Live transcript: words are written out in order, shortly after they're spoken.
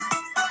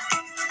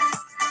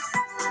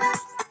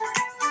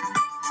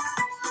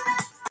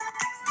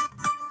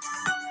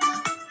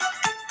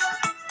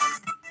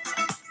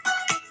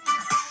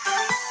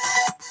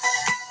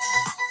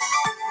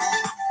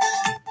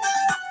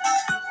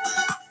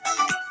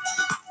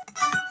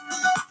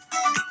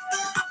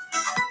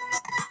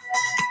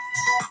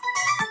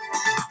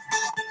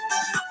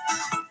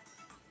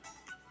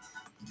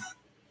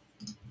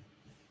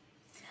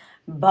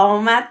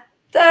Bon matin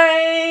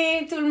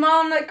tout le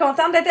monde,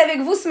 contente d'être avec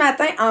vous ce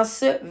matin en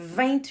ce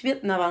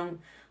 28 novembre.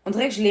 On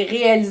dirait que je l'ai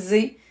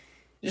réalisé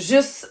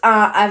juste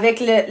avec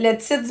le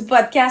titre du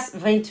podcast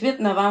 28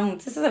 novembre.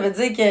 Tu sais, ça veut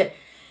dire que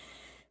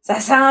ça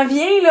s'en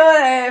vient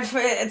là.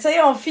 Tu sais,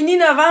 on finit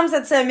novembre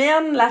cette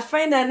semaine, la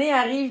fin d'année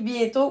arrive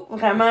bientôt.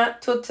 Vraiment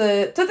tout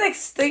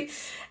excitée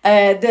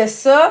de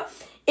ça.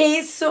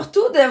 Et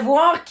surtout de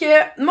voir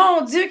que, mon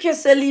Dieu, que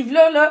ce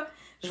livre-là, là,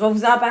 je vais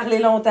vous en parler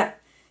longtemps.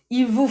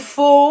 Il vous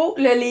faut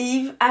le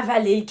livre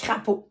Avaler, le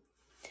crapaud.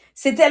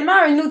 C'est tellement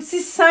un outil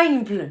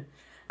simple.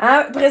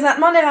 Hein?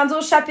 Présentement, on est rendu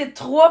au chapitre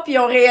 3, puis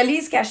on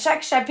réalise qu'à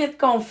chaque chapitre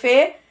qu'on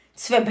fait,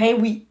 tu fais, ben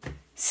oui,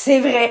 c'est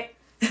vrai.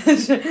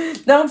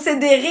 Donc, c'est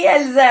des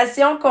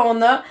réalisations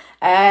qu'on a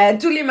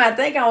tous les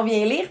matins quand on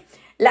vient lire.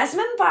 La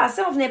semaine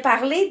passée, on venait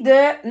parler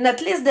de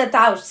notre liste de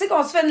tâches. Tu sais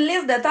qu'on se fait une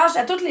liste de tâches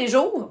à tous les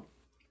jours?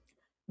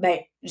 Ben,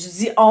 je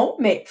dis on,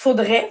 mais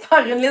faudrait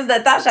faire une liste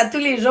de tâches à tous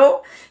les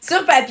jours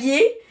sur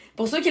papier,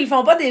 pour ceux qui le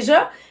font pas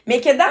déjà,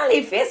 mais que dans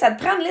les faits, ça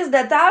te prend une liste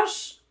de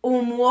tâches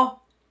au mois.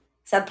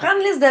 Ça te prend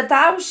une liste de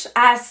tâches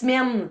à la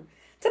semaine.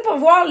 Tu sais, pour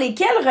voir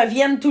lesquelles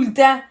reviennent tout le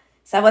temps.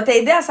 Ça va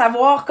t'aider à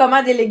savoir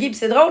comment déléguer. Puis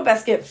c'est drôle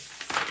parce que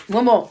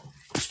moi,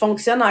 je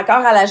fonctionne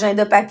encore à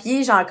l'agenda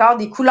papier. J'ai encore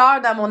des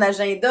couleurs dans mon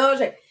agenda.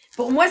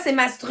 Pour moi, c'est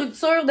ma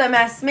structure de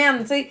ma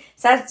semaine. Tu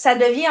sais, ça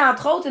devient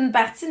entre autres une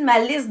partie de ma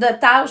liste de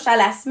tâches à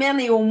la semaine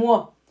et au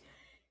mois.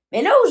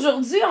 Mais là,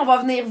 aujourd'hui, on va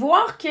venir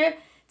voir que,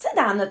 tu sais,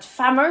 dans notre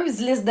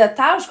fameuse liste de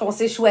tâches qu'on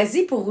s'est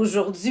choisie pour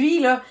aujourd'hui,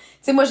 là, tu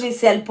sais, moi, j'ai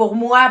celle pour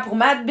moi, pour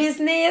ma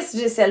business,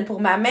 j'ai celle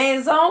pour ma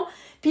maison,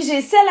 puis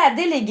j'ai celle à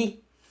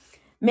déléguer.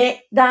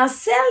 Mais dans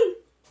celle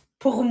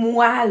pour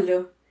moi, là,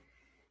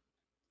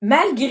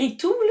 malgré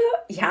tout,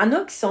 là, il y en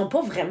a qui sont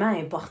pas vraiment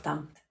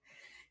importantes.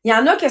 Il y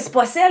en a que c'est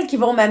pas celles qui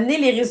vont m'amener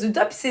les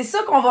résultats, puis c'est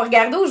ça qu'on va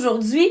regarder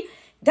aujourd'hui.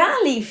 Dans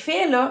les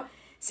faits, là,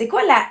 c'est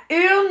quoi la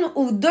une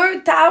ou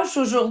deux tâches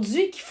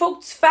aujourd'hui qu'il faut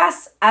que tu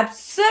fasses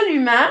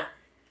absolument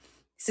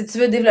si tu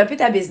veux développer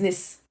ta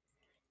business?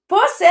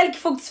 Pas celle qu'il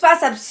faut que tu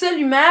fasses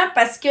absolument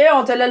parce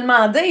qu'on te l'a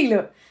demandé,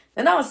 là.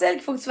 Mais non, celle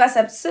qu'il faut que tu fasses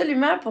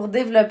absolument pour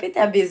développer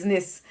ta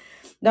business.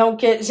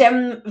 Donc,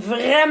 j'aime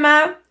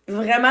vraiment,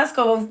 vraiment ce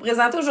qu'on va vous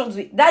présenter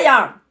aujourd'hui.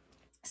 D'ailleurs,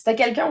 si t'as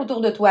quelqu'un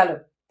autour de toi, là,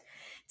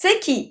 tu sais,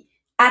 qui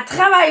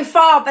travaille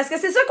fort, parce que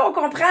c'est ça qu'on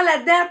comprend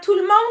là-dedans, tout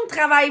le monde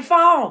travaille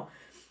fort.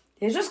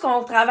 C'est juste qu'on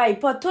ne travaille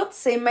pas toutes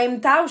ces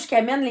mêmes tâches qui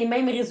amènent les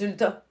mêmes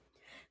résultats.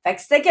 Fait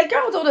que si t'as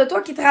quelqu'un autour de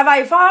toi qui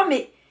travaille fort,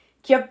 mais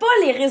qui n'a pas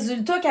les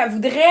résultats qu'elle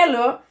voudrait,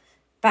 là,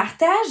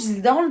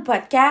 partage-lui donc le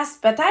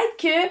podcast. Peut-être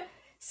que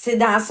c'est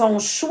dans son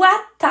choix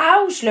de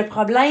tâche le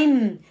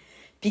problème.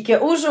 Puis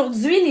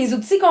qu'aujourd'hui, les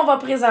outils qu'on va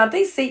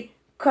présenter, c'est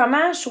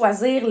comment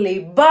choisir les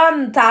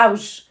bonnes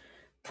tâches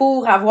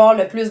pour avoir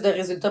le plus de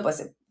résultats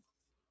possible.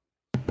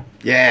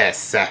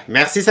 Yes!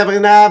 Merci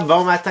Sabrina!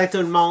 Bon matin tout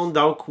le monde!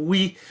 Donc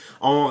oui,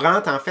 on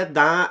rentre en fait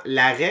dans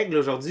la règle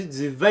aujourd'hui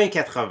du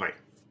 20-80.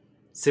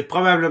 C'est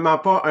probablement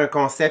pas un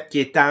concept qui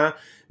est tant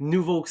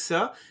nouveau que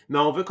ça, mais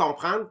on veut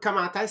comprendre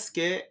comment est-ce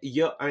qu'il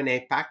y a un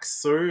impact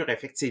sur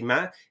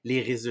effectivement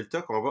les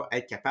résultats qu'on va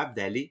être capable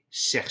d'aller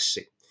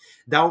chercher.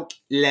 Donc,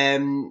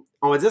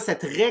 on va dire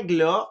cette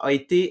règle-là a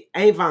été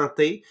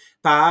inventée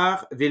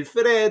par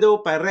Vilfredo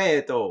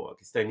Pareto.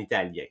 C'est un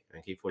Italien,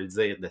 il faut le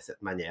dire de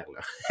cette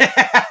manière-là.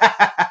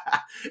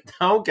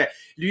 Donc,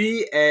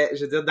 lui,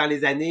 je veux dire, dans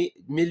les années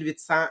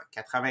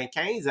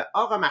 1895,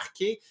 a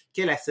remarqué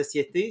que la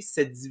société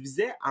se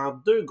divisait en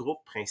deux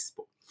groupes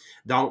principaux.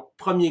 Donc,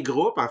 premier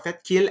groupe, en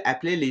fait, qu'il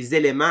appelait les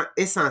éléments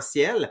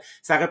essentiels,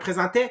 ça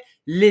représentait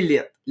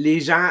l'élite, les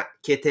gens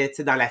qui étaient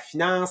dans la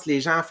finance, les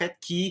gens, en fait,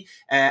 qui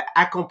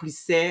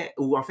accomplissaient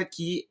ou, en fait,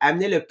 qui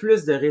amenaient le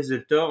plus de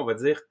résultats, on va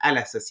dire, à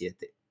la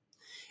société.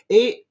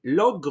 Et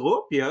l'autre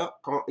groupe, il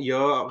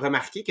a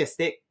remarqué que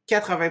c'était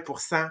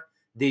 80%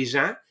 des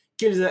gens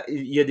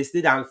il a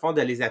décidé, dans le fond,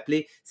 de les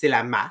appeler, c'est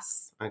la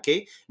masse, OK?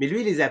 Mais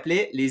lui, il les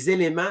appelait les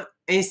éléments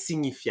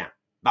insignifiants.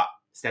 Bon,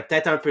 c'était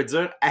peut-être un peu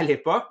dur à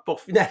l'époque pour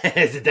finalement...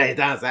 C'était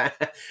intense, hein?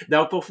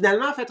 Donc, pour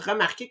finalement, en fait,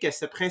 remarquer que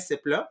ce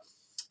principe-là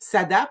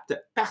s'adapte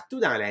partout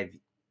dans la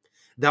vie.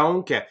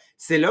 Donc,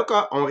 c'est là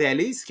qu'on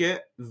réalise que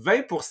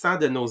 20%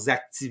 de nos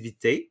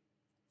activités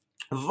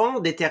vont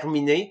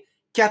déterminer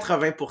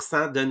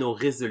 80% de nos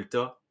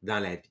résultats dans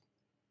la vie.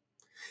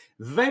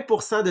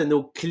 20% de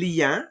nos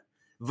clients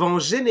vont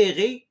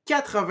générer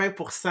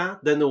 80%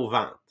 de nos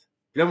ventes.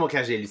 Puis là, moi,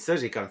 quand j'ai lu ça,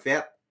 j'ai comme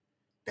fait,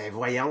 ben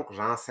voyons,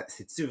 genre,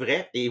 c'est-tu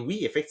vrai? Et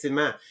oui,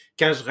 effectivement,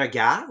 quand je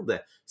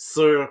regarde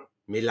sur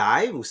mes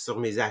lives ou sur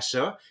mes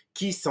achats,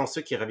 qui sont ceux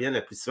qui reviennent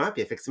le plus souvent,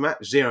 puis effectivement,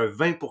 j'ai un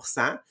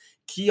 20%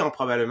 qui ont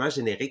probablement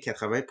généré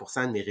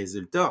 80% de mes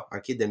résultats,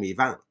 OK, de mes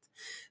ventes.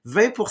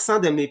 20%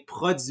 de mes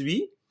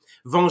produits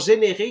vont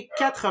générer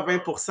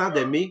 80%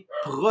 de mes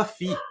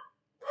profits.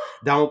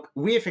 Donc,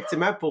 oui,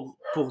 effectivement, pour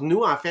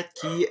nous, en fait,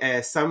 qui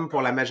sommes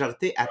pour la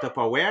majorité à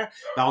Tupperware,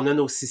 ben, on a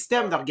nos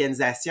systèmes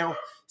d'organisation.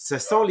 Ce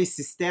sont les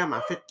systèmes,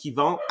 en fait, qui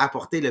vont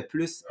apporter le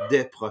plus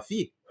de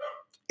profit.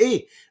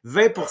 Et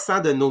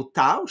 20% de nos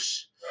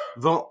tâches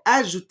vont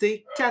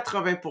ajouter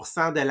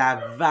 80% de la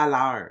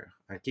valeur.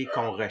 OK,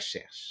 qu'on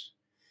recherche.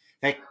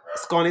 Fait que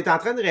ce qu'on est en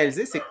train de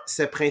réaliser, c'est que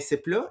ce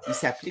principe-là, il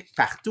s'applique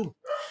partout.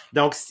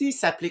 Donc, s'il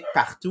s'applique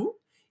partout,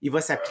 il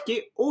va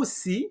s'appliquer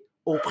aussi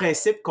au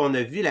principe qu'on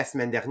a vu la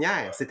semaine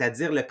dernière,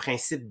 c'est-à-dire le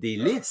principe des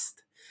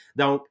listes.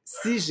 Donc,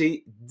 si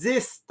j'ai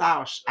 10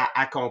 tâches à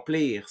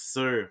accomplir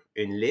sur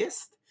une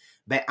liste,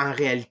 ben en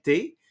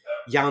réalité,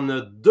 il y en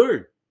a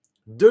deux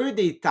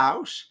des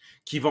tâches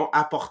qui vont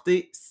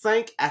apporter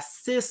 5 à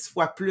 6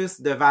 fois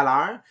plus de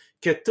valeur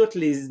que toutes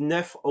les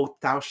 9 autres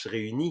tâches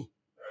réunies.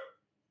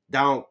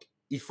 Donc,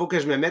 il faut que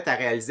je me mette à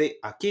réaliser,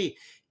 OK,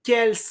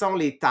 quelles sont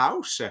les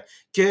tâches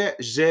que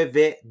je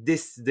vais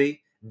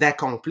décider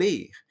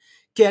d'accomplir?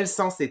 Quelles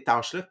sont ces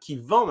tâches-là qui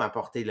vont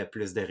m'apporter le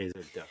plus de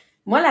résultats?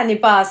 Moi, l'année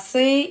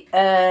passée,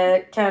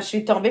 quand je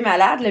suis tombée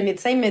malade, le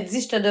médecin me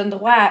dit, je te donne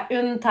droit à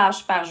une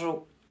tâche par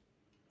jour.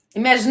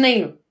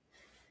 Imaginez,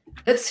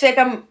 là, tu fais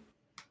comme,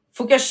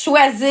 faut que je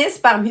choisisse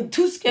parmi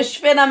tout ce que je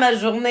fais dans ma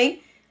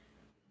journée,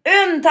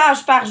 une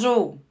tâche par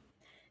jour.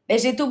 Ben,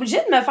 j'ai été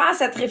obligée de me faire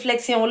cette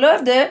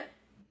réflexion-là de,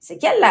 c'est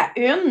quelle la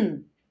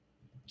une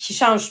qui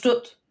change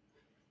tout?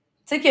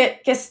 Tu sais,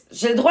 que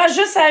j'ai le droit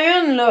juste à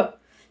une, là.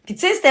 Puis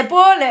tu sais, c'était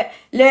pas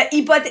le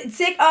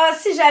hypothétique,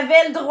 si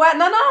j'avais le droit.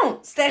 Non, non,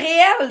 c'était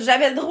réel.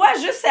 J'avais le droit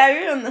juste à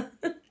une.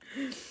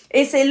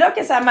 Et c'est là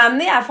que ça m'a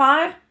amené à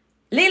faire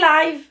les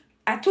lives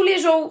à tous les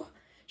jours.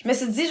 Je me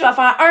suis dit, je vais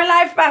faire un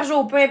live par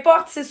jour, peu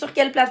importe c'est sur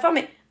quelle plateforme,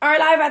 mais un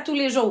live à tous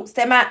les jours.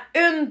 C'était ma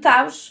une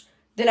tâche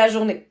de la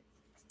journée.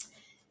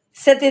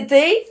 Cet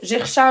été, j'ai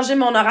rechangé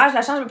mon horaire. Je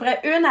la change à peu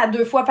près 1 à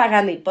 2 fois par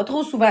année. Pas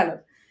trop souvent,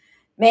 là.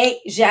 Mais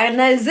j'ai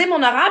analysé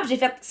mon horaire et j'ai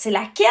fait, c'est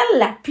laquelle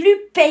la plus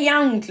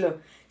payante, là?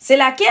 C'est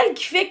laquelle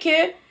qui fait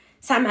que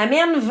ça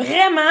m'amène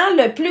vraiment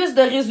le plus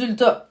de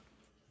résultats?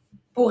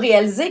 Pour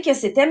réaliser que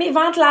c'était mes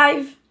ventes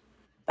live.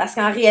 Parce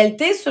qu'en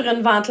réalité, sur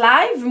une vente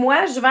live,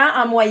 moi, je vends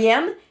en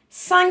moyenne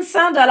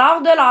 500 $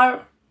 de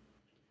l'heure.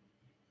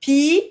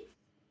 Puis,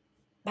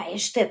 ben,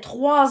 j'étais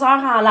 3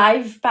 heures en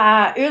live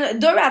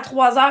 2 à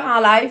 3 heures en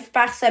live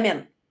par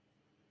semaine.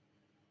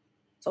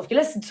 Sauf que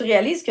là, si tu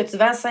réalises que tu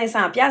vends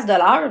 500$ de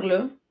l'heure,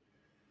 là,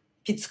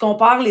 puis tu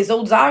compares les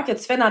autres heures que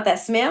tu fais dans ta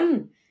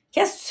semaine,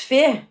 qu'est-ce que tu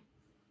fais?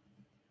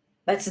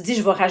 Ben, tu te dis,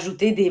 je vais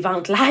rajouter des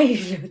ventes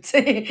live, tu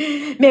sais.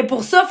 Mais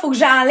pour ça, il faut que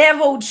j'enlève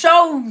autre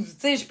chose, tu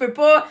sais. Je peux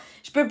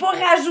pas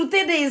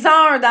rajouter des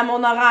heures dans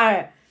mon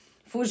horaire.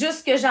 Il faut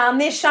juste que j'en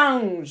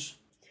échange.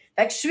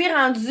 Fait que je suis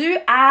rendue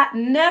à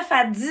 9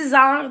 à 10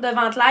 heures de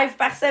vente live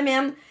par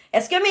semaine.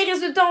 Est-ce que mes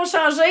résultats ont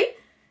changé?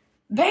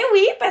 Ben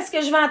oui, parce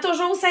que je vends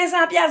toujours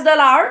 500$ de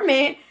l'heure,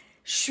 mais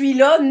je suis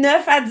là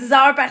 9 à 10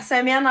 heures par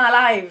semaine en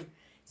live.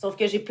 Sauf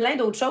que j'ai plein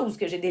d'autres choses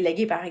que j'ai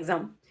déléguées, par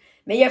exemple.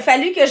 Mais il a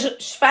fallu que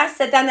je fasse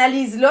cette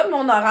analyse-là de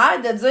mon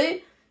horaire, de dire,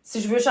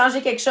 si je veux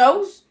changer quelque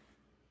chose,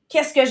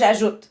 qu'est-ce que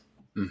j'ajoute?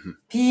 Mm-hmm.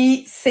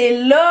 Puis c'est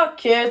là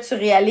que tu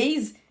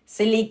réalises,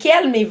 c'est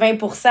lesquels mes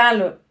 20%,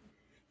 là?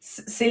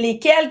 C'est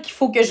lesquels qu'il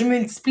faut que je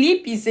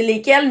multiplie, puis c'est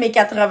lesquels mes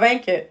 80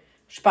 que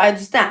je perds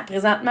du temps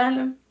présentement,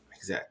 là.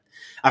 Exact.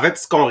 En fait,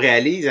 ce qu'on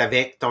réalise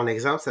avec ton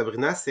exemple,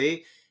 Sabrina,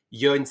 c'est il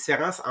y a une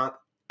différence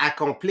entre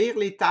accomplir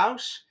les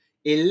tâches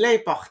et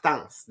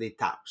l'importance des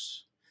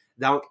tâches.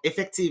 Donc,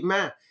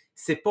 effectivement,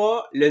 c'est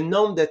pas le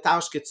nombre de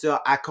tâches que tu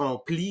as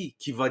accomplies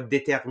qui va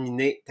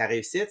déterminer ta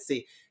réussite,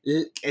 c'est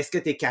est-ce que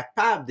tu es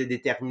capable de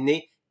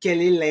déterminer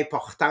quelle est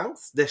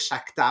l'importance de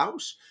chaque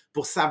tâche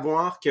pour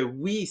savoir que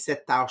oui,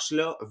 cette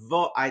tâche-là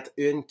va être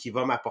une qui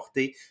va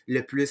m'apporter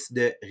le plus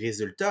de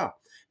résultats.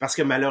 Parce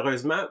que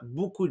malheureusement,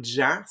 beaucoup de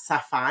gens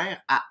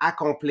s'affairent à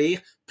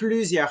accomplir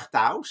plusieurs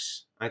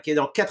tâches. Okay?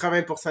 Donc,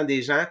 80%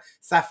 des gens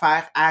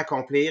s'affairent à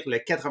accomplir le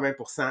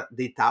 80%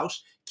 des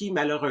tâches qui,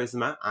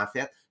 malheureusement, en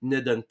fait, ne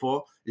donnent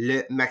pas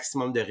le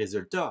maximum de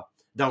résultats.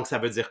 Donc, ça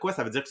veut dire quoi?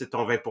 Ça veut dire que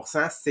ton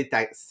 20%,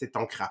 c'est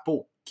ton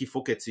crapaud qu'il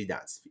faut que tu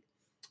identifies.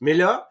 Mais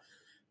là,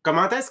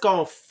 comment est-ce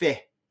qu'on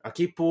fait,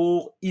 OK,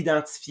 pour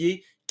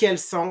identifier quelles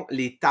sont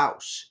les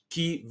tâches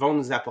qui vont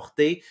nous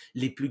apporter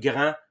les plus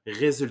grands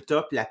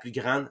résultats et la plus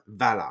grande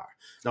valeur?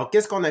 Donc,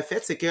 qu'est-ce qu'on a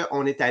fait? C'est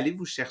qu'on est allé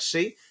vous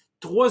chercher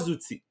 3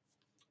 outils.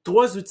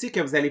 3 outils que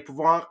vous allez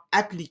pouvoir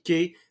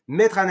appliquer,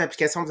 mettre en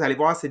application. Vous allez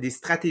voir, c'est des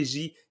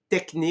stratégies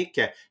techniques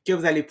que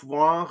vous allez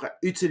pouvoir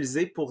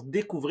utiliser pour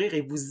découvrir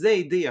et vous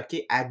aider, OK,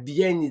 à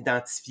bien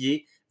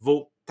identifier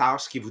vos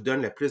tâches qui vous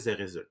donnent le plus de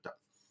résultats.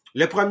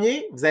 Le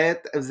premier, vous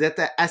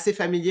êtes assez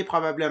familier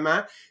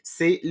probablement,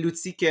 c'est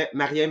l'outil que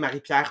Maria et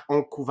Marie-Pierre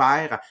ont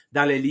couvert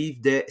dans le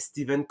livre de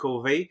Stephen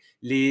Covey,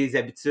 les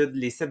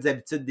 7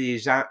 habitudes des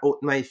gens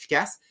hautement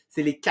efficaces.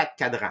 C'est les 4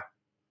 cadrans.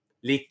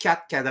 Les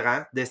 4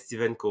 cadrans de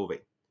Stephen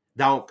Covey.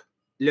 Donc,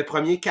 le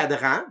premier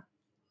cadran,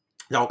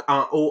 donc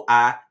en haut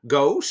à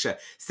gauche,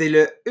 c'est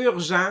le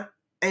urgent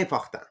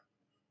important.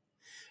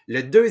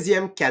 Le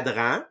deuxième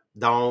cadran,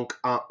 donc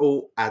en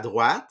haut à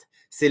droite,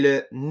 c'est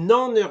le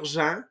non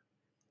urgent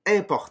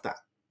important.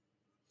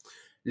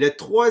 Le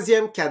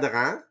troisième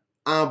cadran,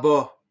 en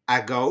bas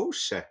à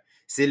gauche,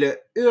 c'est le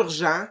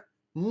urgent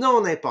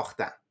non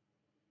important.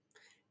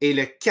 Et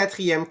le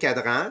quatrième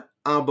cadran,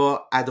 en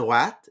bas à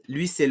droite,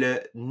 lui, c'est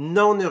le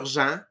non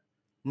urgent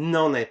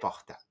non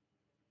important.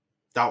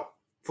 Donc,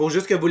 il faut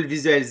juste que vous le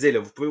visualisez, là.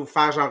 Vous pouvez vous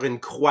faire genre une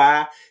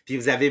croix, puis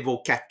vous avez vos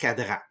 4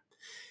 cadrans.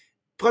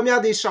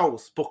 Première des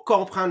choses, pour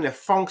comprendre le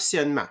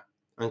fonctionnement,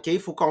 OK, il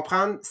faut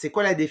comprendre c'est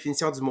quoi la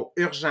définition du mot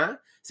urgent,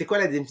 c'est quoi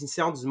la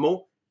définition du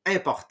mot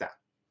important.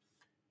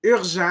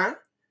 Urgent,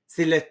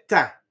 c'est le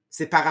temps,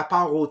 c'est par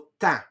rapport au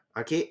temps,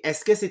 OK?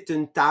 Est-ce que c'est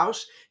une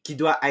tâche qui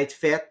doit être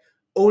faite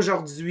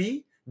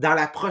aujourd'hui, dans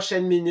la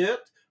prochaine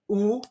minute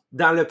ou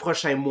dans le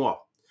prochain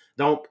mois?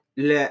 Donc,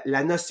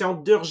 la notion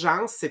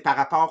d'urgence, c'est par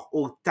rapport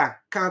au temps.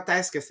 Quand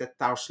est-ce que cette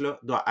tâche-là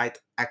doit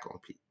être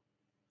accomplie?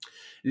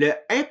 Le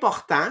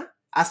important,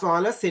 à ce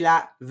moment-là, c'est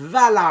la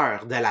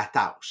valeur de la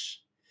tâche.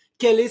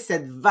 Quelle est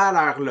cette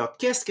valeur-là?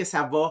 Qu'est-ce que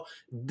ça va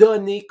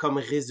donner comme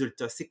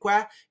résultat? C'est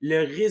quoi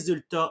le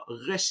résultat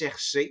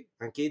recherché,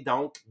 OK,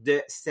 donc,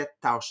 de cette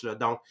tâche-là?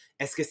 Donc,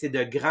 est-ce que c'est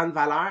de grande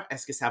valeur?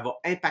 Est-ce que ça va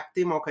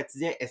impacter mon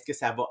quotidien? Est-ce que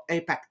ça va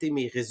impacter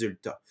mes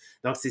résultats?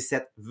 Donc, c'est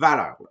cette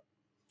valeur-là.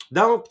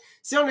 Donc,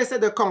 si on essaie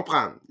de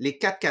comprendre les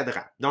 4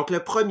 cadrans, donc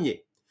le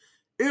premier,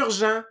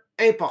 urgent,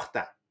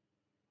 important.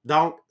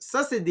 Donc,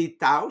 ça, c'est des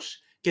tâches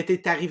que tu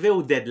es arrivé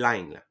au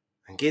deadline. Là.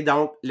 OK?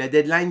 Donc, le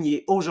deadline, il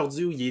est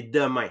aujourd'hui ou il est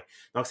demain.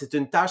 Donc, c'est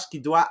une tâche qui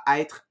doit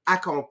être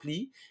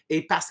accomplie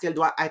et parce qu'elle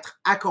doit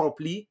être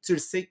accomplie, tu le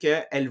sais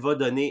qu'elle va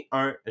donner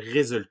un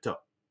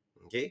résultat.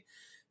 OK?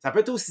 Ça peut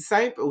être aussi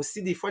simple,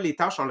 aussi des fois, les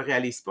tâches, on ne le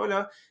réalise pas,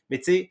 là, mais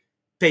tu sais,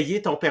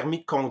 payer ton permis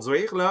de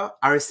conduire, là,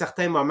 à un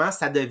certain moment,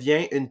 ça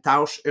devient une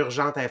tâche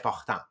urgente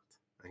importante.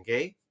 OK?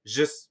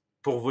 Juste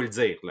pour vous le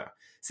dire, là.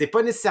 C'est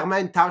pas nécessairement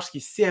une tâche qui est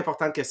si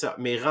importante que ça,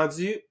 mais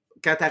rendu,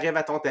 quand tu arrives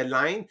à ton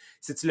deadline,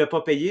 si tu l'as pas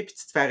payé puis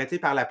tu te fais arrêter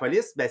par la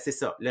police, ben c'est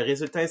ça. Le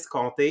résultat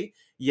escompté,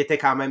 il était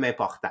quand même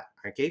important.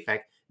 OK? Fait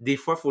que des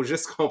fois, il faut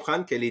juste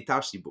comprendre que les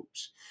tâches, ils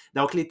bougent.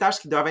 Donc, les tâches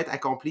qui doivent être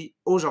accomplies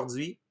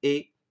aujourd'hui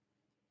et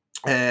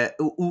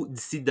ou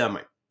d'ici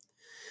demain.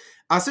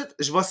 Ensuite,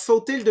 je vais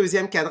sauter le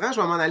deuxième cadran, je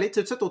vais m'en aller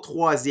tout de suite au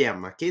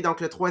troisième. OK?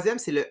 Donc, le troisième,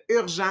 c'est le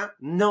urgent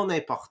non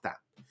important.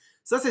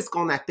 Ça, c'est ce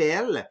qu'on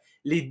appelle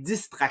les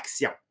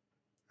distractions.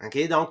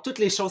 OK? Donc, toutes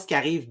les choses qui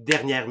arrivent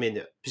dernière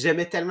minute. Puis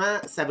j'aimais tellement,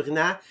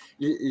 Sabrina,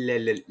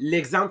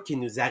 l'exemple qui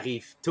nous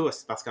arrive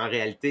tous, parce qu'en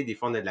réalité, des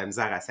fois, on a de la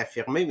misère à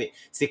s'affirmer, mais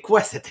c'est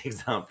quoi cet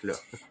exemple-là?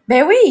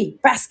 Ben oui,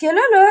 parce que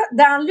là,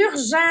 dans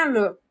l'urgent,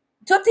 là,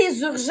 t'as tes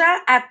urgents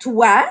à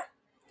toi,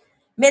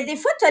 mais des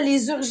fois, t'as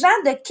les urgents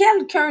de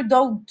quelqu'un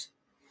d'autre.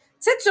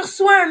 Tu sais, tu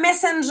reçois un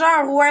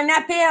messenger ou un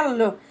appel,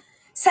 là.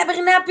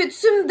 Sabrina,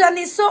 peux-tu me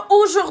donner ça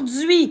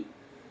aujourd'hui?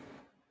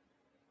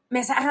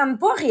 Mais ça rentre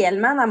pas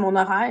réellement dans mon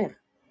horaire.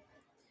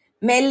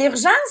 Mais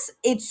l'urgence,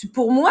 es-tu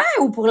pour moi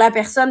ou pour la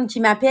personne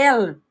qui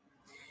m'appelle?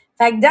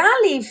 Fait que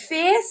dans les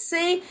faits,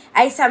 c'est «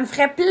 Hey, ça me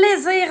ferait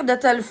plaisir de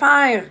te le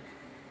faire,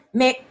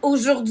 mais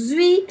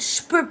aujourd'hui,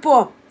 je peux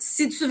pas.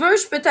 Si tu veux,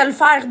 je peux te le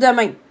faire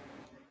demain. »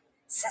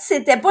 Si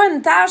c'était pas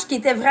une tâche qui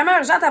était vraiment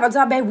urgente, elle va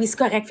dire « Ah ben oui, c'est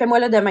correct,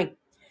 fais-moi-le demain. »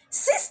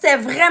 Si c'était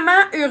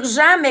vraiment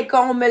urgent, mais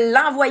qu'on me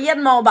l'envoyait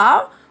de mon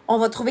bord, on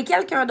va trouver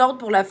quelqu'un d'autre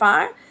pour le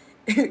faire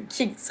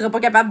qui sera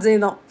pas capable de dire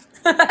non.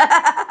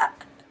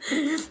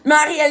 Mais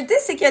en réalité,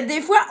 c'est que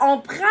des fois, on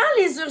prend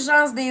les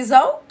urgences des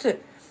autres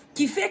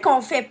qui fait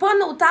qu'on fait pas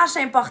nos tâches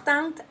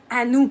importantes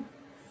à nous.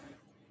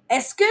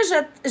 Est-ce que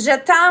je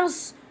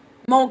tasse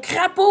mon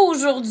crapaud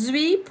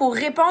aujourd'hui pour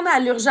répondre à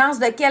l'urgence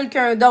de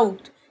quelqu'un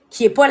d'autre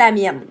qui est pas la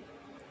mienne?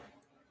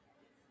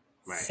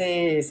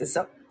 Ouais. C'est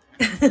ça.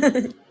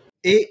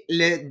 Et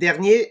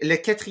le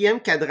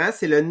quatrième cadran,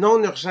 c'est le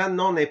non urgent,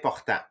 non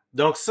important.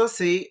 Donc ça,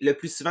 c'est le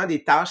plus souvent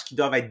des tâches qui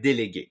doivent être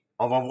déléguées.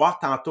 On va voir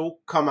tantôt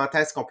comment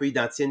est-ce qu'on peut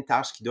identifier une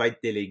tâche qui doit être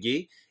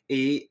déléguée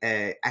et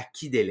à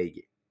qui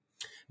déléguer.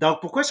 Donc,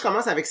 pourquoi je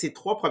commence avec ces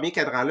 3 premiers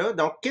cadrans-là?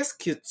 Donc, qu'est-ce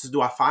que tu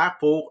dois faire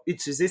pour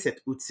utiliser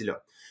cet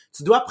outil-là?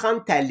 Tu dois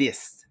prendre ta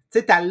liste. Tu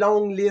sais, ta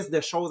longue liste de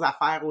choses à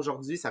faire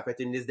aujourd'hui, ça peut être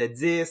une liste de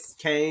 10,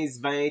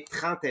 15, 20,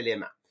 30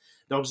 éléments.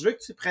 Donc, je veux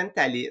que tu prennes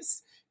ta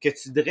liste, que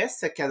tu dresses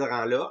ce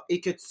cadran-là et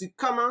que tu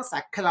commences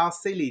à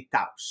classer les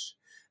tâches.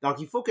 Donc,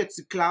 il faut que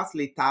tu classes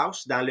les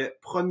tâches dans le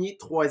premier,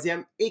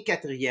 troisième et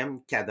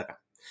quatrième cadran.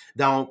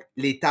 Donc,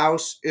 les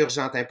tâches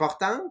urgentes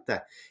importantes,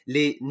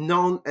 les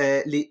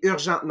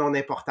urgentes non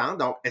importantes.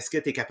 Donc, est-ce que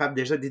tu es capable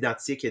déjà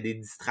d'identifier qu'il y a des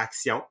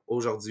distractions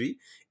aujourd'hui?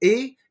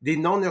 Et des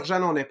non urgents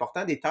non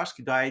importants, des tâches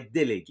qui doivent être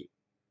déléguées.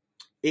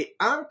 Et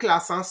en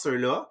classant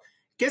ceux-là,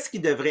 qu'est-ce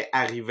qui devrait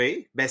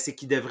arriver? Ben, c'est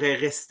qu'il devrait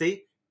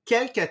rester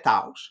quelques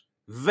tâches,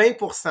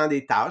 20%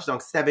 des tâches.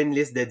 Donc, si tu avais une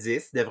liste de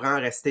 10, il devrait en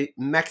rester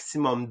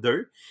maximum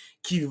 2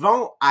 qui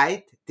vont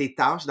être tes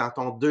tâches dans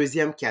ton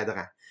deuxième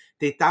cadran.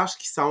 Tes tâches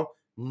qui sont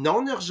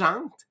non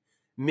urgentes,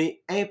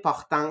 mais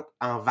importantes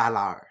en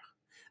valeur.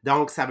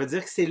 Donc, ça veut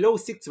dire que c'est là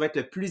aussi que tu vas être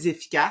le plus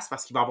efficace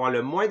parce qu'il va y avoir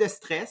le moins de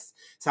stress.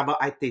 Ça va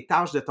être tes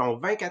tâches de ton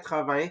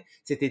 20-80.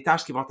 C'est tes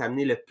tâches qui vont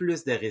t'amener le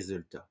plus de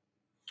résultats.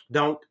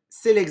 Donc,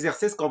 c'est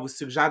l'exercice qu'on vous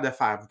suggère de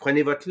faire. Vous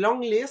prenez votre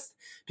longue liste,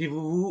 puis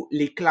vous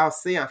les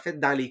classez en fait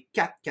dans les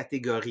 4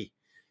 catégories.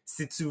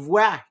 Si tu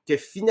vois que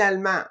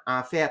finalement,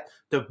 en fait,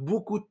 tu as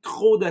beaucoup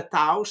trop de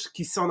tâches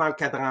qui sont dans le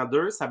cadran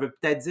 2, ça veut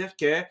peut-être dire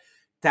que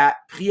ta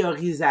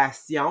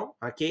priorisation,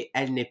 OK,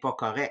 elle n'est pas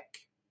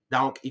correcte.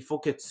 Donc, il faut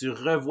que tu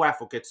revoies, il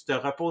faut que tu te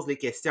reposes les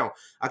questions.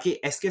 OK,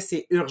 est-ce que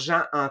c'est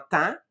urgent en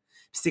temps?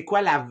 Puis c'est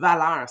quoi la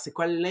valeur? C'est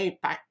quoi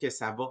l'impact que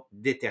ça va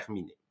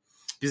déterminer?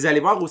 Puis vous allez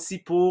voir aussi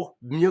pour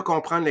mieux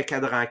comprendre le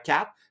cadran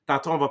 4,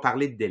 tantôt on va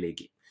parler de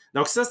déléguer.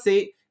 Donc ça,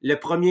 c'est le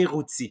premier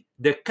outil,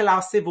 de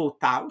classer vos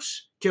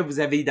tâches que vous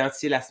avez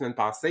identifiées la semaine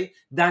passée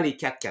dans les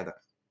 4 cadrans.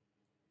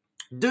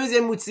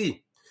 Deuxième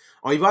outil,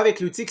 on y va avec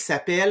l'outil qui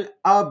s'appelle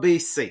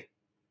ABC.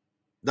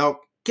 Donc,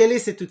 quel est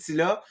cet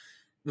outil-là?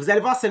 Vous allez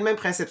voir, c'est le même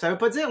principe. Ça ne veut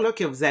pas dire là,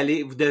 que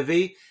vous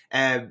devez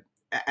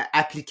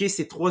appliquer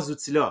ces 3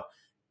 outils-là.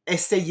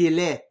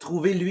 Essayez-les,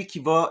 trouvez lui qui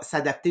va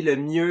s'adapter le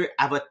mieux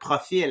à votre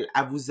profil,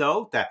 à vous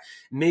autres,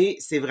 mais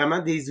c'est vraiment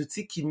des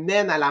outils qui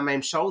mènent à la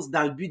même chose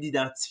dans le but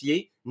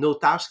d'identifier nos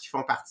tâches qui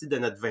font partie de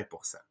notre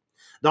 20%.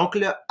 Donc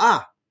le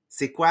A,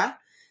 c'est quoi?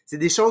 C'est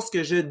des choses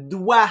que je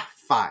dois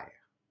faire.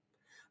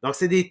 Donc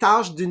c'est des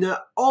tâches d'une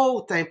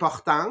haute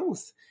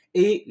importance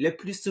et le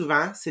plus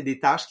souvent, c'est des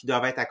tâches qui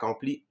doivent être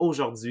accomplies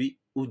aujourd'hui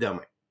ou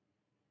demain.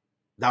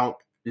 Donc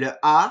le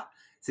A,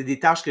 c'est des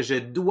tâches que je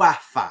dois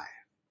faire.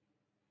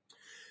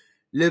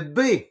 Le B,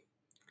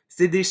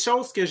 c'est des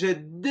choses que je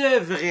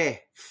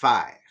devrais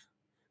faire.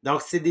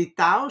 Donc, c'est des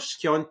tâches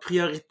qui ont une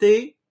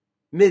priorité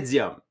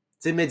médium.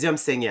 C'est médium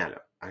saignant,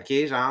 là.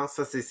 OK? Genre,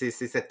 ça, c'est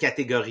cette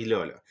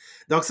catégorie-là. Là.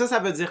 Donc, ça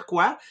veut dire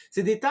quoi?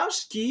 C'est des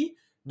tâches qui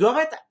doivent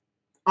être,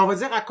 on va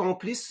dire,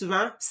 accomplies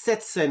souvent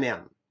cette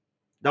semaine.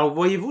 Donc,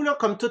 voyez-vous, là,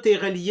 comme tout est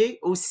relié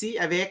aussi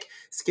avec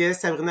ce que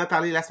Sabrina a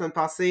parlé la semaine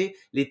passée,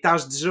 les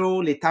tâches du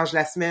jour, les tâches de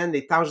la semaine,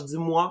 les tâches du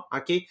mois,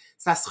 OK?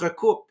 Ça se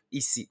recoupe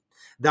ici.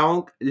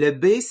 Donc, le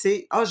B,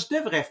 c'est « Ah, je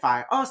devrais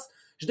faire. Ah,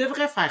 je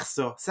devrais faire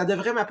ça. Ça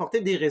devrait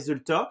m'apporter des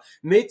résultats. »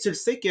 Mais tu le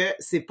sais que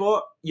c'est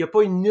pas, il n'y a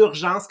pas une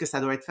urgence que ça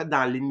doit être fait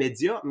dans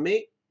l'immédiat,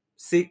 mais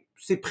c'est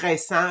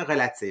pressant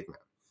relativement.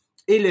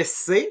 Et le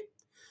C,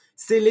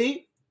 c'est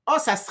les « Ah,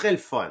 ça serait le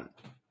fun. »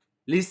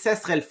 Les « ça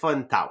serait le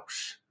fun »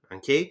 tâches.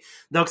 OK?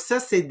 Donc,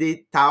 ça, c'est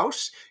des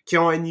tâches qui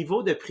ont un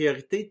niveau de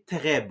priorité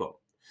très bas.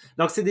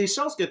 Donc, c'est des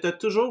choses que tu as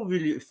toujours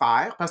voulu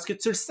faire parce que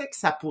tu le sais que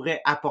ça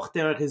pourrait apporter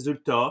un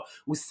résultat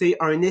ou c'est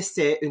un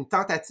essai, une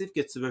tentative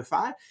que tu veux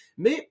faire,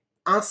 mais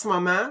en ce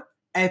moment,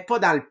 elle n'est pas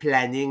dans le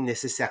planning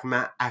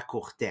nécessairement à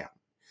court terme.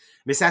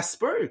 Mais ça se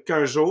peut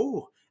qu'un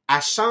jour,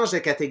 elle change de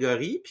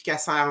catégorie puis qu'elle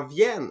s'en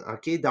revienne,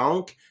 OK?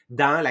 Donc,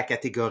 dans la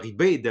catégorie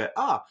B de «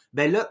 Ah,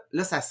 ben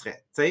là, ça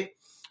serait, tu sais. »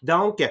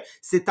 Donc,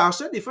 ces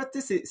tâches-là, des fois, tu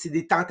sais, c'est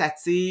des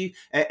tentatives,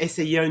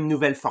 essayer une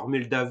nouvelle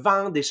formule de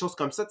vente, des choses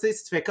comme ça. Tu sais,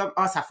 si tu fais comme,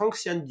 ah, ça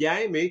fonctionne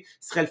bien, mais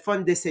ce serait le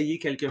fun d'essayer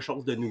quelque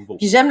chose de nouveau.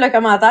 Puis j'aime le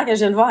commentaire que je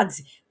viens de voir. Elle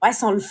dit, ouais, elles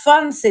sont le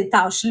fun, ces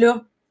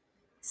tâches-là.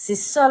 C'est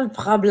ça le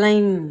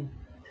problème.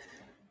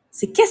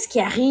 C'est qu'est-ce qui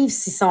arrive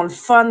s'ils sont le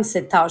fun,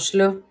 ces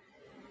tâches-là?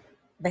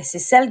 Ben, c'est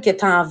celle que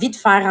tu as envie de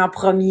faire en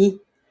premier.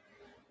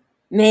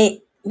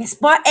 Mais c'est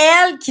pas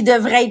elle qui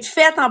devrait être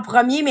faite en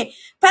premier, mais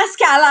parce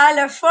qu'elle a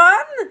l'air le fun,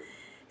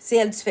 c'est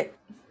elle que tu fais.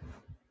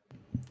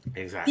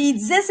 Exact. Puis il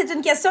disait, c'est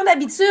une question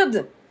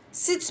d'habitude.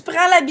 Si tu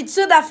prends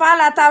l'habitude à faire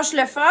la tâche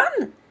le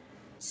fun,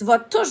 tu vas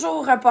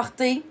toujours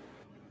reporter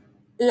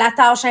la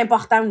tâche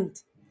importante.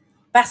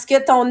 Parce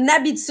que ton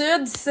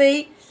habitude,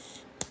 c'est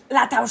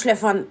la tâche le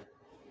fun.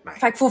 Ouais.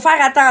 Fait qu'il faut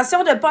faire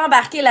attention de ne pas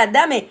embarquer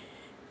là-dedans, mais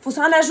il faut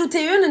s'en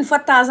ajouter une fois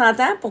de temps en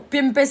temps pour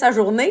pimper sa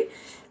journée,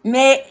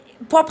 mais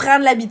pas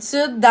prendre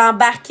l'habitude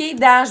d'embarquer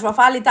dans « je vais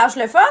faire les tâches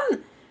le fun »,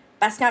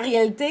 parce qu'en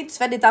réalité, tu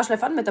fais des tâches le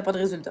fun, mais tu n'as pas de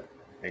résultat.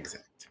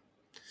 Exact.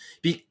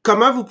 Puis,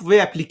 comment vous pouvez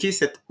appliquer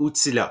cet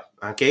outil-là?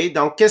 OK?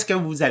 Donc, qu'est-ce que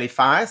vous allez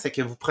faire? C'est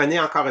que vous prenez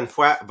encore une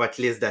fois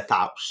votre liste de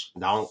tâches.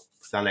 Donc,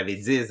 vous en avez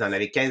 10, vous en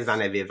avez 15, vous en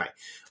avez 20.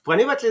 Vous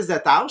prenez votre liste de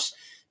tâches,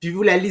 puis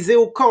vous la lisez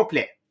au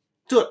complet.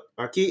 Toutes,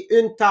 OK?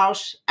 Une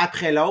tâche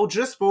après l'autre,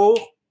 juste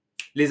pour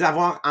les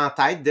avoir en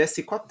tête de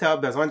c'est quoi que tu as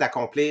besoin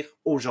d'accomplir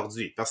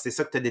aujourd'hui. Parce que c'est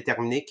ça que tu as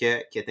déterminé qui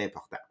est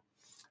important.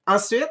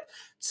 Ensuite,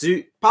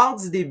 tu pars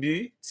du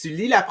début, tu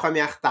lis la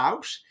première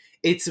tâche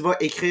et tu vas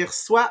écrire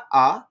soit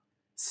A,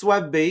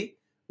 soit B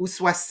ou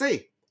soit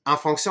C en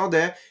fonction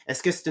de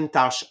est-ce que c'est une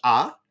tâche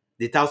A,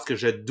 des tâches que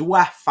je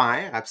dois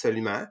faire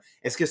absolument,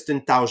 est-ce que c'est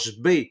une tâche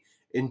B,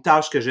 une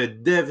tâche que je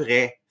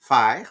devrais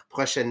faire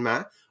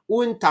prochainement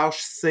ou une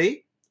tâche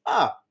C,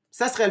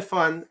 ça serait le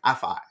fun à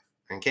faire.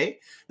 OK?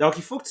 Donc,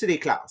 il faut que tu les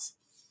classes.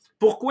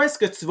 Pourquoi est-ce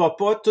que tu vas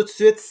pas tout de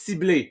suite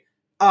cibler?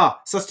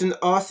 Ah, ça c'est une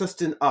A, ça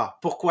c'est une A.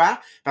 Pourquoi?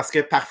 Parce que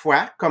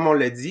parfois, comme on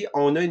l'a dit,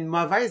 on a une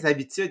mauvaise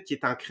habitude qui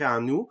est ancrée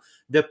en nous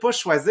de ne pas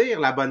choisir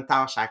la bonne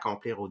tâche à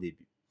accomplir au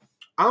début.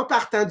 En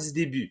partant du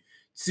début,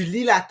 tu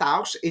lis la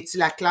tâche et tu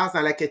la classes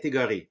dans la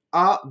catégorie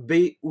A,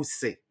 B ou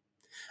C.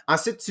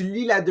 Ensuite, tu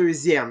lis la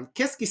deuxième.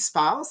 Qu'est-ce qui se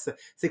passe?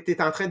 C'est que tu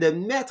es en train de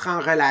mettre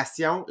en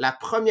relation la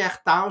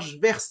première tâche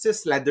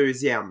versus la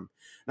deuxième.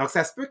 Donc,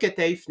 ça se peut que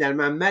tu aies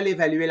finalement mal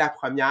évalué la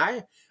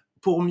première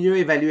pour mieux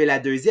évaluer la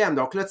deuxième.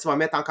 Donc là, tu vas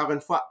mettre encore une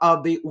fois A,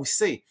 B ou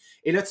C.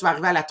 Et là, tu vas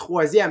arriver à la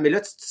troisième. Mais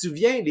là, tu te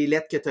souviens des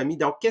lettres que tu as mis.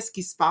 Donc, qu'est-ce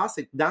qui se passe?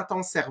 C'est que dans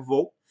ton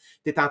cerveau,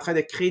 tu es en train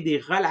de créer des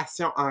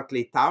relations entre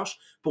les tâches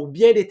pour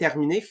bien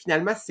déterminer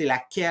finalement c'est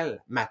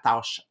laquelle ma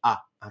tâche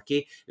A. OK?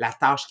 La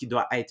tâche qui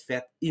doit être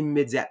faite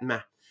immédiatement.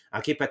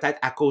 OK, peut-être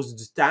à cause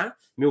du temps,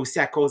 mais aussi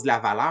à cause de la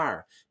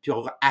valeur. Puis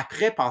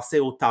après, passer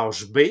aux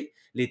tâches B,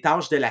 les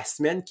tâches de la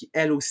semaine qui,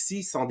 elles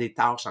aussi, sont des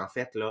tâches, en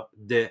fait, là,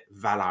 de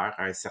valeur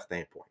à un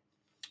certain point.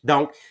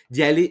 Donc,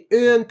 d'y aller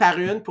une par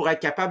une pour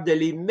être capable de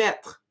les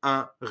mettre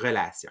en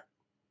relation.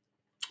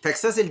 Fait que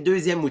ça, c'est le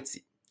deuxième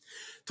outil.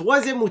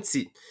 Troisième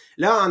outil.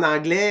 Là, en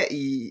anglais,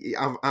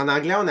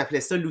 on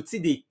appelait ça l'outil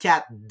des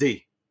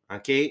 4D.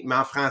 OK? Mais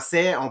en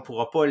français, on ne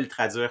pourra pas le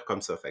traduire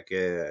comme ça. Fait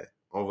que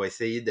on va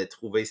essayer de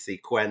trouver c'est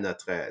quoi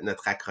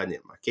notre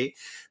acronyme. OK?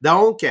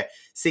 Donc,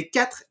 c'est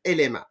 4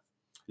 éléments.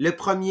 Le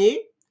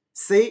premier,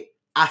 c'est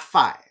à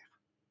faire.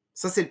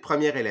 Ça, c'est le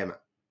premier élément.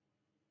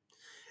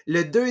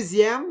 Le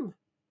deuxième,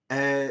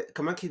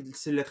 comment tu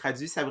le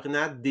traduis,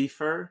 Sabrina?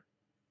 Defer?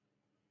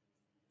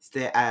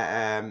 C'était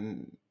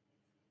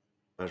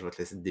je vais te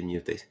laisser te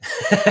démuter.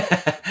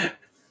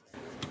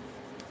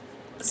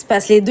 C'est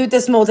parce que les deux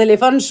étaient sur mon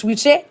téléphone, je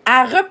switchais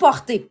à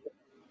reporter.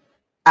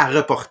 À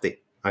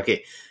reporter. OK.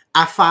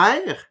 À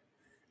faire,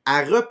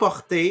 à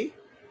reporter.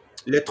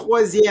 Le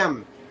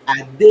troisième,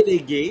 à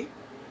déléguer.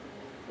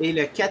 Et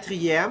le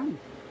quatrième,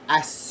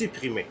 à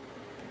supprimer.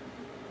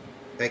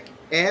 Fait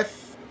que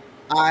F,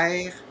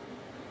 R,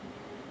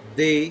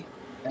 D,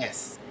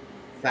 S.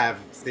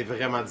 C'est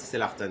vraiment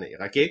difficile à retenir,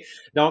 OK?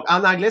 Donc,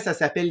 en anglais, ça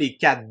s'appelle les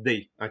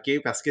 4D,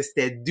 OK? Parce que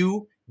c'était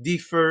do,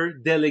 defer,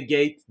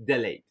 delegate,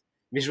 delete.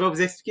 Mais je vais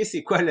vous expliquer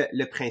c'est quoi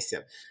le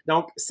principe.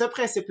 Donc, ce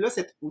principe-là,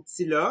 cet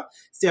outil-là,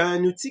 c'est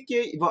un outil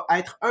qui va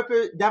être un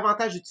peu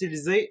davantage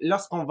utilisé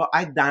lorsqu'on va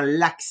être dans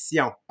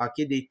l'action,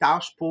 OK, des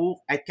tâches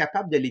pour être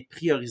capable de les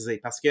prioriser.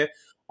 Parce que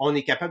on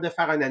est capable de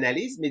faire une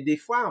analyse, mais des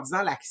fois, en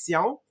faisant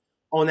l'action,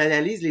 on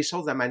analyse les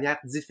choses de manière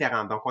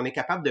différente. Donc, on est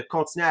capable de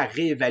continuer à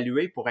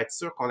réévaluer pour être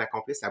sûr qu'on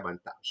accomplisse la bonne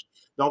tâche.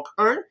 Donc,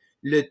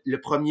 le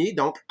premier,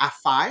 donc, à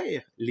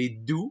faire, les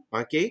do,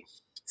 OK,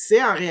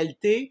 c'est en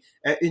réalité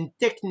une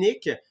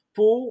technique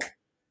pour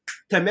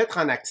te mettre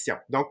en action.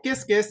 Donc,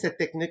 qu'est-ce que cette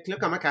technique-là,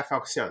 comment elle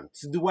fonctionne?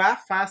 Tu dois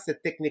faire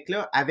cette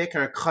technique-là avec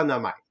un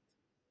chronomètre.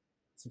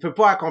 Tu ne peux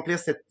pas accomplir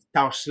cette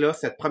tâche-là,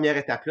 cette première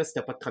étape-là, si tu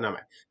n'as pas de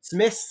chronomètre. Tu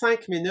mets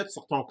 5 minutes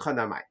sur ton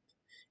chronomètre.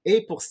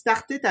 Et pour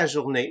starter ta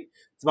journée,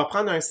 tu vas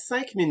prendre un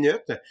 5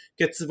 minutes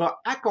que tu vas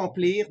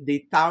accomplir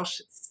des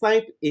tâches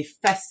simples et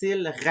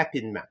faciles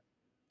rapidement.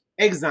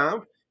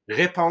 Exemple,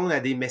 répondre à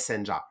des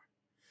messengers.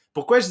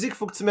 Pourquoi je dis qu'il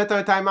faut que tu mettes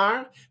un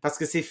timer? Parce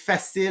que c'est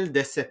facile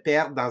de se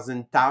perdre dans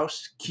une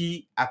tâche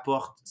qui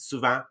apporte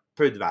souvent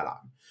peu de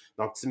valeur.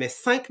 Donc, tu mets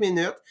 5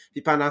 minutes,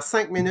 puis pendant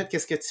 5 minutes,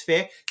 qu'est-ce que tu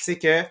fais? C'est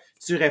que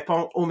tu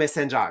réponds au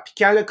messenger. Puis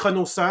quand le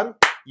chrono sonne,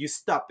 you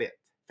stop it.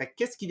 Fait que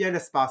qu'est-ce qui vient de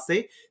se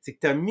passer? C'est que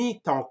tu as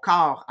mis ton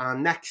corps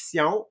en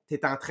action, tu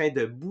es en train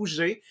de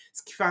bouger,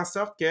 ce qui fait en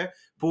sorte que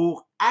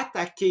pour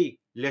attaquer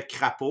le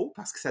crapaud,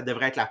 parce que ça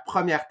devrait être la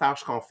première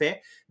tâche qu'on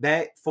fait,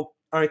 ben, faut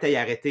tu aies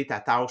arrêté ta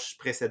tâche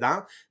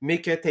précédente,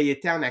 mais que tu aies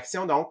été en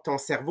action, donc ton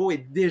cerveau est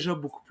déjà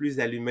beaucoup plus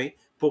allumé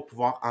pour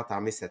pouvoir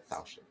entamer cette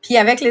tâche. Puis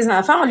avec les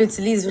enfants, on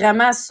utilise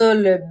vraiment ça,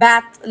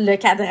 le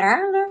cadran,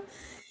 là,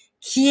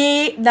 qui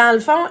est, dans le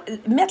fond,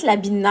 mettre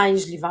l'habit de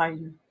neige l'hiver.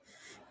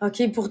 Là.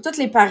 OK, pour tous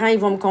les parents, ils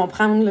vont me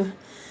comprendre. Là.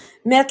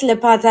 Mettre le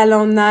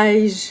pantalon de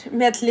neige,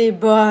 mettre les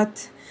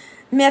bottes,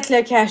 mettre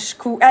le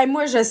cache-cou. Hey,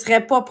 moi, je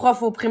serais pas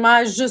prof au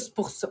primaire juste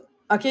pour ça.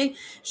 OK?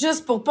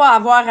 Juste pour pas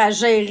avoir à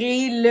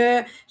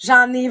gérer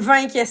j'en ai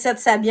 20 qui essaient de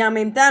s'habiller en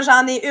même temps,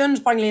 j'en ai une,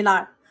 je pogne les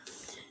nerfs.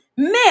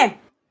 Mais,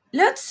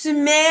 là, tu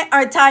mets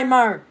un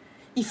timer.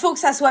 Il faut que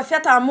ça soit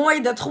fait en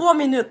moins de 3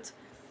 minutes.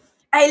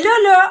 Hey,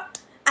 là,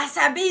 elle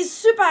s'habille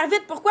super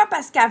vite. Pourquoi?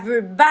 Parce qu'elle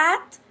veut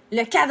battre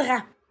le cadran.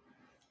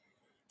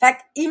 Fait que,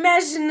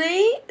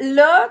 imaginez,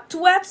 là,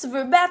 toi, tu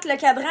veux battre le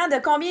cadran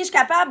de combien je suis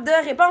capable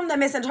de répondre de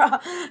Messenger.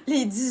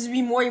 Les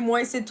 18 mois et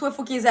moins, c'est toi,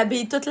 faut qu'ils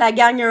habillent toute la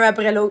gang un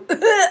après l'autre.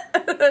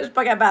 Je suis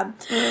pas capable.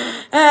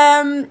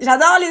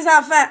 J'adore les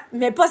enfants,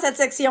 mais pas cette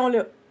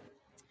section-là.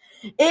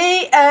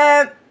 Et,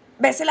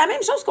 c'est la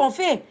même chose qu'on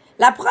fait.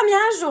 La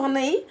première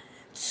journée,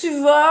 tu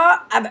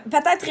vas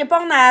peut-être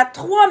répondre à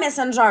 3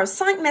 messengers,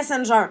 5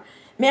 messengers.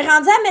 Mais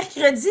rendu à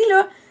mercredi,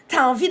 là,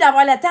 t'as envie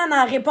d'avoir le temps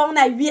d'en répondre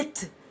à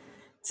 8.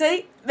 Tu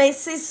sais,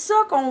 c'est ça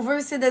qu'on veut,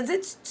 c'est de dire,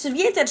 tu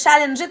viens te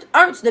challenger.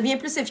 1, tu deviens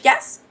plus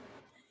efficace.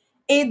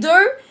 Et 2,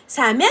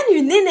 ça amène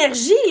une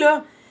énergie,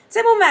 là. Tu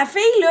sais, moi, ma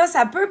fille, là,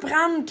 ça peut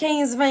prendre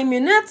 15-20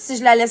 minutes si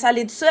je la laisse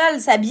aller toute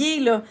seule, s'habiller,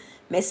 là.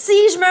 Mais si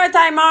je mets un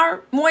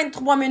timer, moins de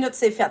 3 minutes,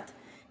 c'est fait.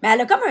 Mais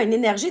elle a comme une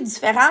énergie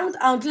différente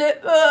entre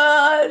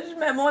je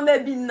mets mon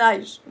habit de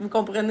neige. Vous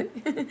comprenez?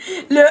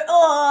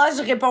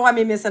 Je réponds à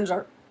mes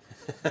messengers.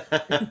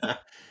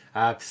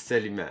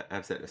 Absolument,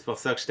 absolument. C'est pour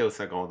ça que j'étais au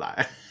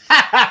secondaire.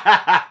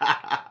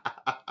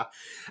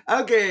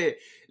 OK.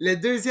 Le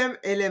deuxième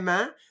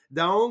élément,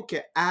 donc,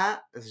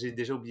 j'ai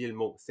déjà oublié le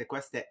mot. C'est quoi?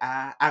 C'était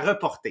à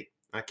reporter.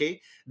 OK?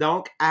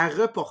 Donc, à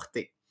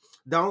reporter.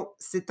 Donc,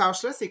 ces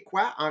tâches-là, c'est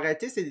quoi? En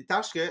réalité, c'est des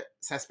tâches que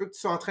ça se peut que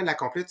tu sois en train de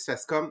l'accomplir, tu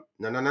fasses comme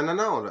non,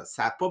 là,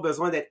 ça n'a pas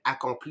besoin d'être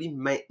accompli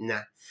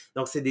maintenant.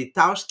 Donc, c'est des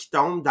tâches qui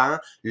tombent dans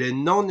le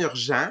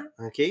non-urgent,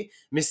 OK?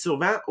 Mais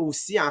souvent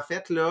aussi, en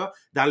fait, là,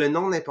 dans le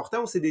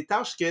non-important, c'est des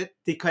tâches que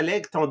tes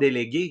collègues t'ont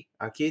déléguées,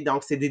 OK?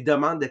 Donc, c'est des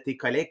demandes de tes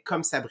collègues,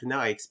 comme Sabrina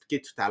a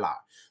expliqué tout à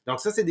l'heure. Donc,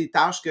 ça, c'est des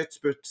tâches que tu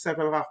peux tout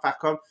simplement faire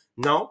comme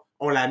non,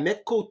 on la met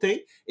de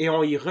côté et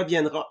on y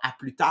reviendra à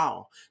plus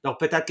tard. Donc,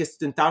 peut-être que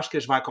c'est une tâche que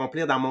je vais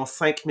accomplir dans mon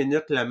 5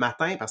 minutes le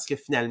matin parce que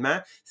finalement,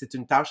 c'est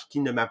une tâche qui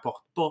ne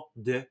m'apporte pas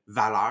de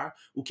valeur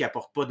ou qui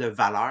apporte pas de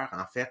valeur,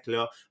 en fait,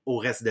 là, au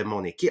reste de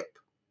mon équipe.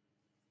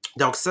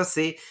 Donc, ça,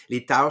 c'est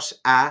les tâches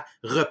à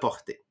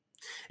reporter.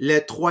 Le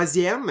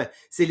troisième,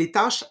 c'est les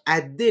tâches à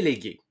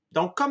déléguer.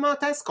 Donc, comment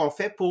est-ce qu'on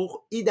fait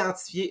pour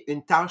identifier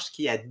une tâche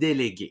qui est à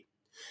déléguer?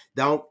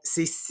 Donc,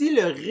 c'est si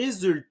le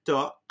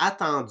résultat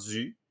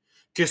attendu,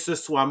 que ce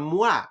soit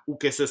moi ou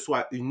que ce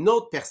soit une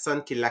autre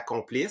personne qui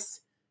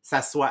l'accomplisse,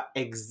 ça soit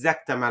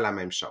exactement la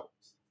même chose.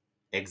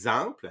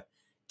 Exemple,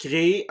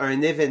 créer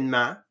un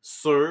événement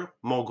sur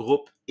mon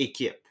groupe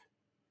équipe.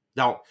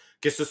 Donc,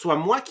 que ce soit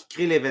moi qui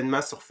crée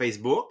l'événement sur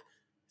Facebook,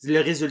 le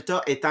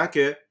résultat étant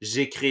que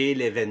j'ai créé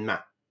l'événement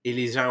et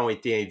les gens ont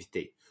été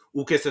invités.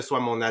 Ou que ce soit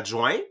mon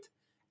adjointe,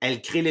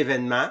 elle crée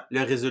l'événement,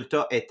 le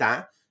résultat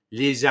étant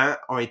les gens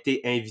ont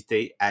été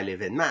invités à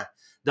l'événement.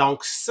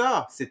 Donc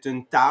ça, c'est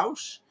une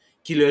tâche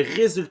qui le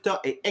résultat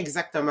est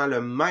exactement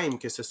le même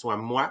que ce soit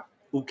moi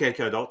ou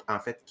quelqu'un d'autre, en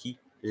fait, qui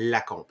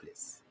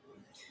l'accomplisse.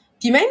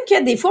 Puis même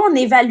que des fois, on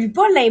n'évalue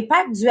pas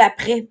l'impact du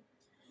après.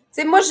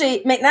 Tu sais, moi,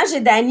 maintenant,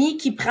 j'ai Dani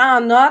qui prend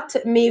en note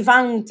mes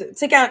ventes. Tu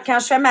sais, quand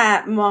je fais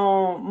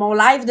mon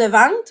live de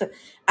vente,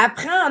 elle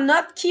prend en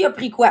note qui a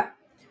pris quoi.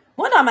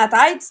 Moi, dans ma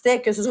tête,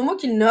 c'était que ce soit moi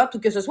qui le note ou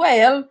que ce soit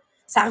elle,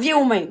 ça revient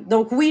au même.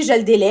 Donc oui, je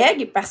le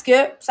délègue parce que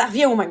ça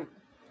revient au même.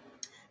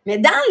 Mais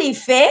dans les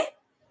faits,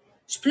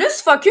 je suis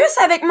plus focus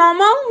avec mon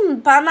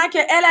monde pendant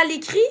qu'elle, elle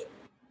écrit.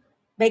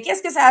 Ben,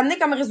 qu'est-ce que ça a amené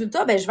comme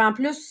résultat? Ben, je vends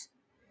plus.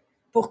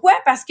 Pourquoi?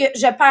 Parce que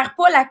je perds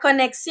pas la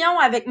connexion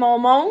avec mon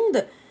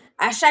monde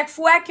à chaque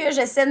fois que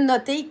j'essaie de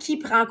noter qui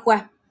prend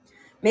quoi.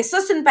 Mais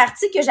ça, c'est une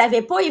partie que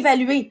j'avais pas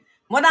évaluée.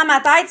 Moi, dans ma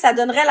tête, ça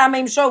donnerait la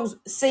même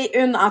chose. C'est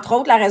entre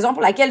autres, la raison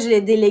pour laquelle je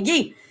l'ai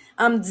délégué.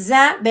 En me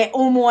disant, ben,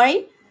 au moins,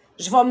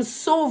 je vais me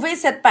sauver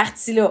cette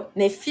partie-là.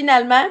 Mais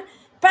finalement,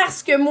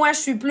 parce que moi, je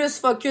suis plus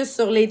focus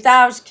sur les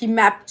tâches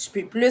je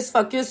suis plus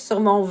focus sur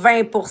mon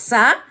 20%,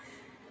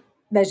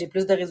 ben, j'ai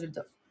plus de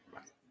résultats.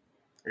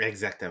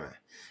 Exactement.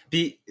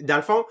 Puis, dans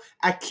le fond,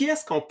 à qui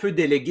est-ce qu'on peut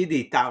déléguer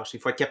des tâches?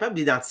 Il faut être capable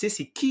d'identifier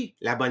c'est qui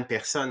la bonne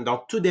personne.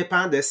 Donc, tout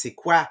dépend de c'est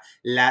quoi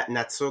la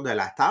nature de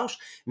la tâche.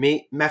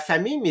 Mais ma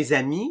famille, mes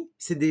amis,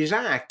 c'est des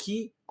gens à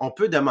qui on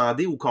peut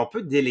demander ou qu'on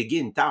peut déléguer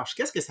une tâche.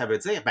 Qu'est-ce que ça veut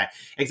dire? Ben,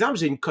 exemple,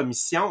 j'ai une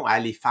commission à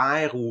aller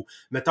faire ou,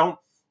 mettons,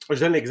 je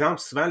donne l'exemple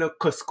souvent, là,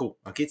 Costco.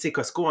 OK? Tu sais,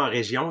 Costco en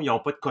région, ils n'ont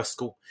pas de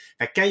Costco.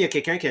 Fait que quand il y a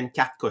quelqu'un qui a une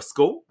carte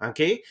Costco,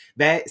 OK?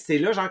 Ben, c'est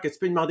là, genre, que tu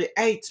peux demander,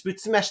 hey, tu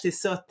peux-tu m'acheter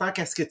ça tant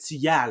qu'à ce que tu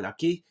y ailles,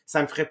 OK?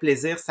 Ça me ferait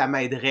plaisir, ça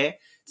m'aiderait.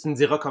 Tu me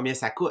diras combien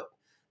ça coûte.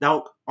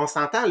 Donc, on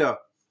s'entend,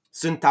 là.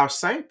 C'est une tâche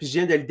simple, puis je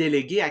viens de le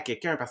déléguer à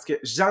quelqu'un parce que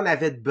j'en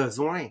avais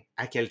besoin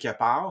à quelque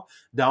part.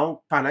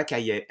 Donc, pendant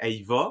qu'elle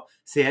y va,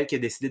 c'est elle qui a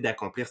décidé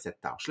d'accomplir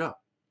cette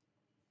tâche-là.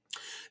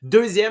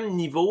 Deuxième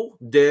niveau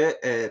de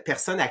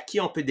personnes à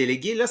qui on peut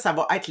déléguer, là, ça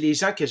va être les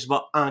gens que je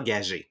vais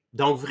engager.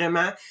 Donc,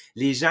 vraiment,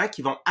 les gens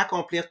qui vont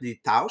accomplir des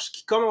tâches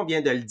qui, comme on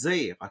vient de le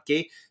dire, OK,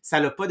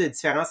 ça n'a pas de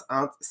différence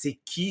entre c'est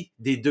qui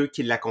des deux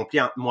qui l'accomplit,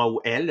 entre moi ou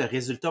elle. Le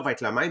résultat va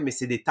être le même, mais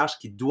c'est des tâches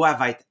qui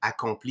doivent être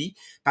accomplies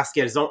parce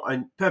qu'elles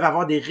peuvent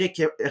avoir des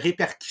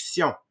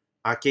répercussions,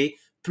 OK,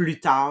 plus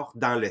tard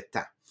dans le temps.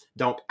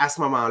 Donc, à ce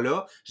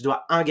moment-là, je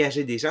dois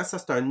engager des gens. Ça,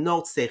 c'est une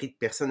autre série de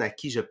personnes à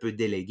qui je peux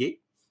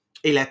déléguer.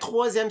 Et la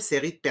troisième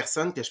série de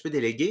personnes que je peux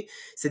déléguer,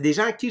 c'est des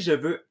gens à qui je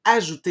veux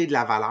ajouter de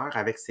la valeur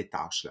avec ces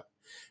tâches-là.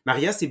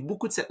 Maria, c'est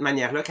beaucoup de cette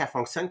manière-là qu'elle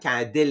fonctionne quand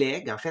elle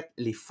délègue, en fait,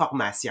 les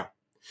formations.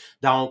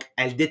 Donc,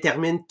 elle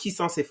détermine qui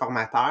sont ses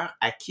formateurs,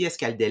 à qui est-ce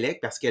qu'elle délègue,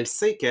 parce qu'elle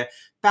sait que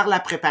par la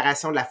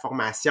préparation de la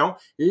formation,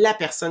 la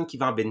personne qui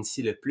va en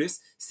bénéficier le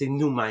plus, c'est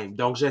nous-mêmes.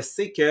 Donc, je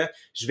sais que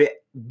je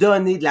vais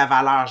donner de la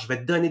valeur, je vais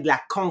donner de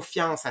la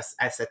confiance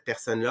à cette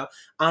personne-là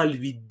en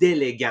lui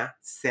déléguant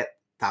cette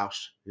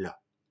tâche-là.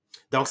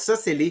 Donc, ça,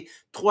 c'est les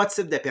 3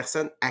 types de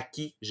personnes à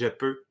qui je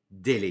peux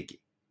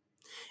déléguer.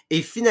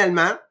 Et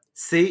finalement,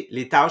 c'est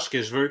les tâches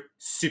que je veux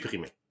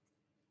supprimer.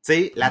 Tu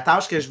sais, la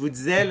tâche que je vous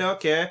disais, là,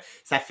 que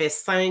ça fait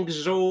 5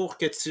 jours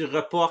que tu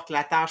reportes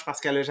la tâche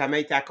parce qu'elle n'a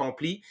jamais été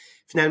accomplie.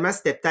 Finalement,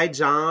 c'était peut-être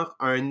genre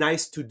un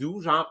nice to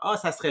do, genre,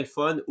 ça serait le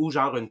fun, ou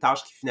genre une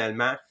tâche qui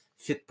finalement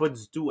fit pas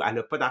du tout, elle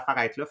n'a pas d'affaire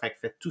à être là, fait que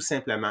fais tout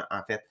simplement,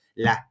 en fait,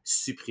 la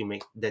supprimer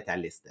de ta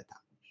liste de tâches.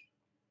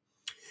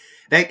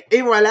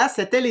 Et voilà,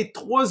 c'était les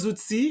 3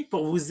 outils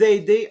pour vous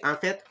aider, en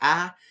fait,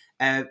 à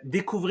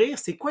découvrir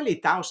c'est quoi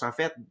les tâches, en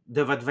fait,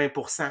 de votre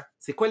 20%.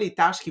 C'est quoi les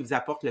tâches qui vous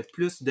apportent le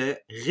plus de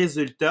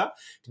résultats.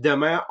 Puis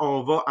demain,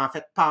 on va, en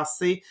fait,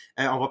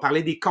 on va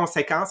parler des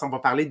conséquences, on va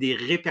parler des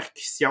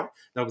répercussions.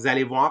 Donc, vous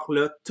allez voir,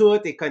 là,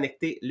 tout est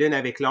connecté l'une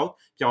avec l'autre.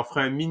 Puis, on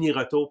fera un mini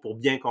retour pour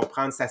bien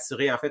comprendre,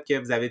 s'assurer, en fait, que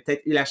vous avez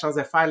peut-être eu la chance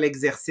de faire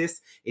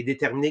l'exercice et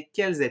déterminer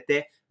quelles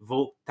étaient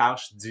vos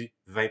tâches du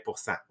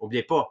 20%.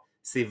 N'oubliez pas,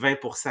 c'est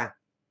 20%.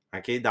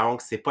 OK?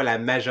 Donc, c'est pas la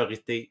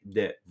majorité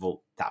de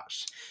vos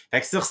tâches.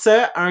 Fait que sur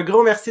ce, un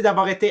gros merci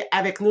d'avoir été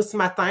avec nous ce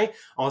matin.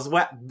 On se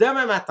voit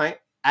demain matin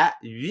à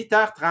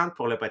 8h30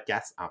 pour le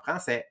podcast en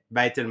français.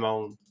 Bye tout le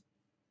monde!